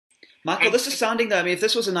Michael, this is sounding though. I mean, if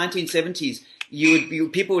this was the 1970s,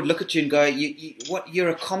 people would look at you and go, You're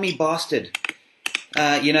a commie bastard."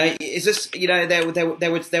 Is this?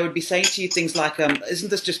 They would be saying to you things like, "Isn't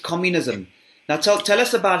this just communism?" Now, tell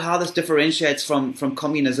us about how this differentiates from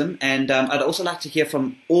communism, and I'd also like to hear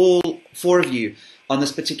from all four of you on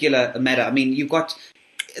this particular matter. I mean, you've got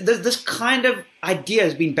this kind of idea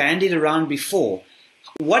has been bandied around before.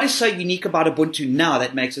 What is so unique about Ubuntu now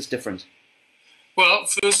that makes us different? Well,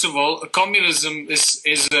 first of all, communism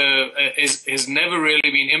has never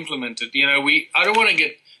really been implemented. I don't want to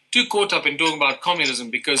get too caught up in talking about communism,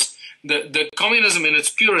 because the communism in its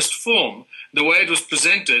purest form, the way it was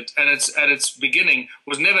presented at its beginning,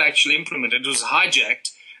 was never actually implemented. It was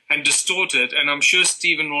hijacked and distorted, and I'm sure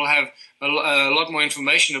Stephen will have a lot more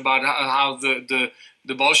information about how the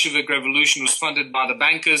Bolshevik Revolution was funded by the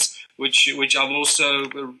bankers, which I've also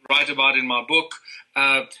write about in my book.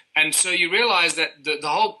 And so you realize that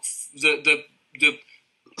the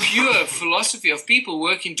pure philosophy of people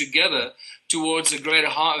working together towards a greater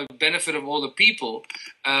benefit of all the people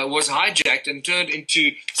was hijacked and turned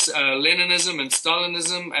into Leninism and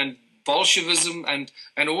Stalinism and Bolshevism and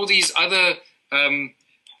all these other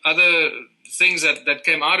things that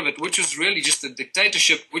came out of it, which was really just a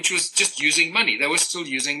dictatorship, which was just using money. They were still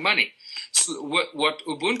using money. So what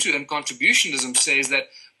Ubuntu and Contributionism says, that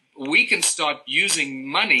we can start using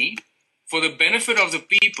money for the benefit of the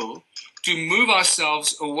people to move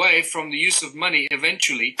ourselves away from the use of money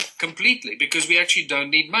eventually completely, because we actually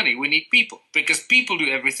don't need money. We need people, because people do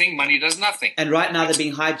everything, money does nothing. And right now they're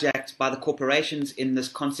being hijacked by the corporations in this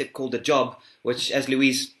concept called a job, which, as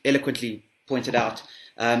Louise eloquently pointed out,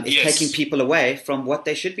 is taking people away from what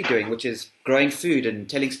they should be doing, which is growing food and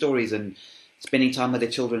telling stories and spending time with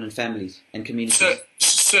their children and families and communities.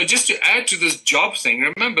 So just to add to this job thing,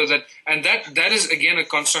 remember that is again a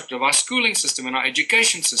construct of our schooling system and our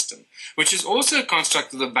education system, which is also a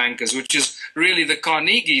construct of the bankers, which is really the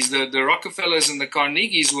Carnegies, the Rockefellers and the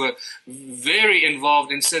Carnegies were very involved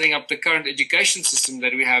in setting up the current education system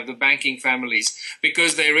that we have, the banking families,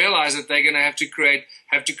 because they realize that they're going to have to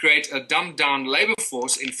create a dumbed down labor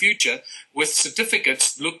force in future with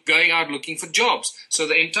certificates going out looking for jobs. So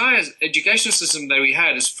the entire education system that we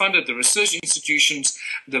had is funded, the research institutions,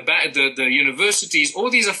 the universities, all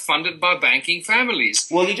these are funded by banking families.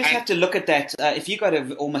 Well, you just have to look at that. If you go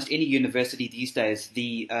to almost any university these days,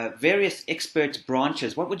 the various expert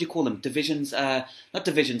branches, what would you call them? Divisions, not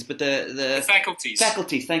divisions, but the faculties.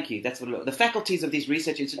 Faculties, thank you. That's what the faculties of these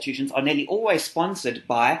research institutions are nearly always sponsored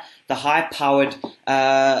by the high-powered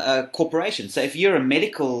corporations. So if you're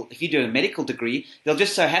doing a medical degree, there'll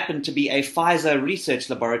just so happen to be a Pfizer research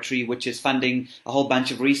laboratory which is funding a whole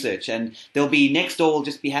bunch of research, and there'll be next door will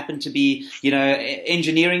just happen to be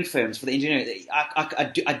engineering firms for the engineering.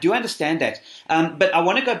 I do understand that, but I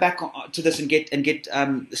want to go back to this and get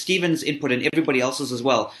Stephen's input and everybody else's as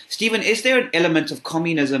well. Stephen, is there an element of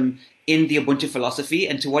communism in the Ubuntu philosophy,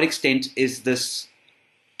 and to what extent is this?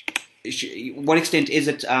 What extent is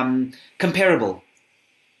it comparable?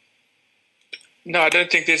 No, I don't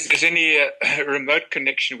think there's any remote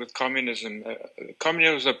connection with communism.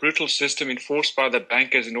 Communism was a brutal system enforced by the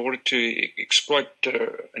bankers in order to exploit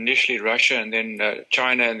initially Russia and then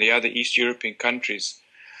China and the other East European countries.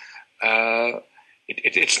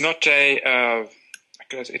 It's not a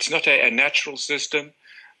natural system,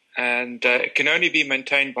 and it can only be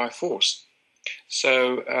maintained by force.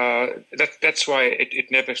 So that's why it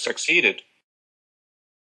never succeeded.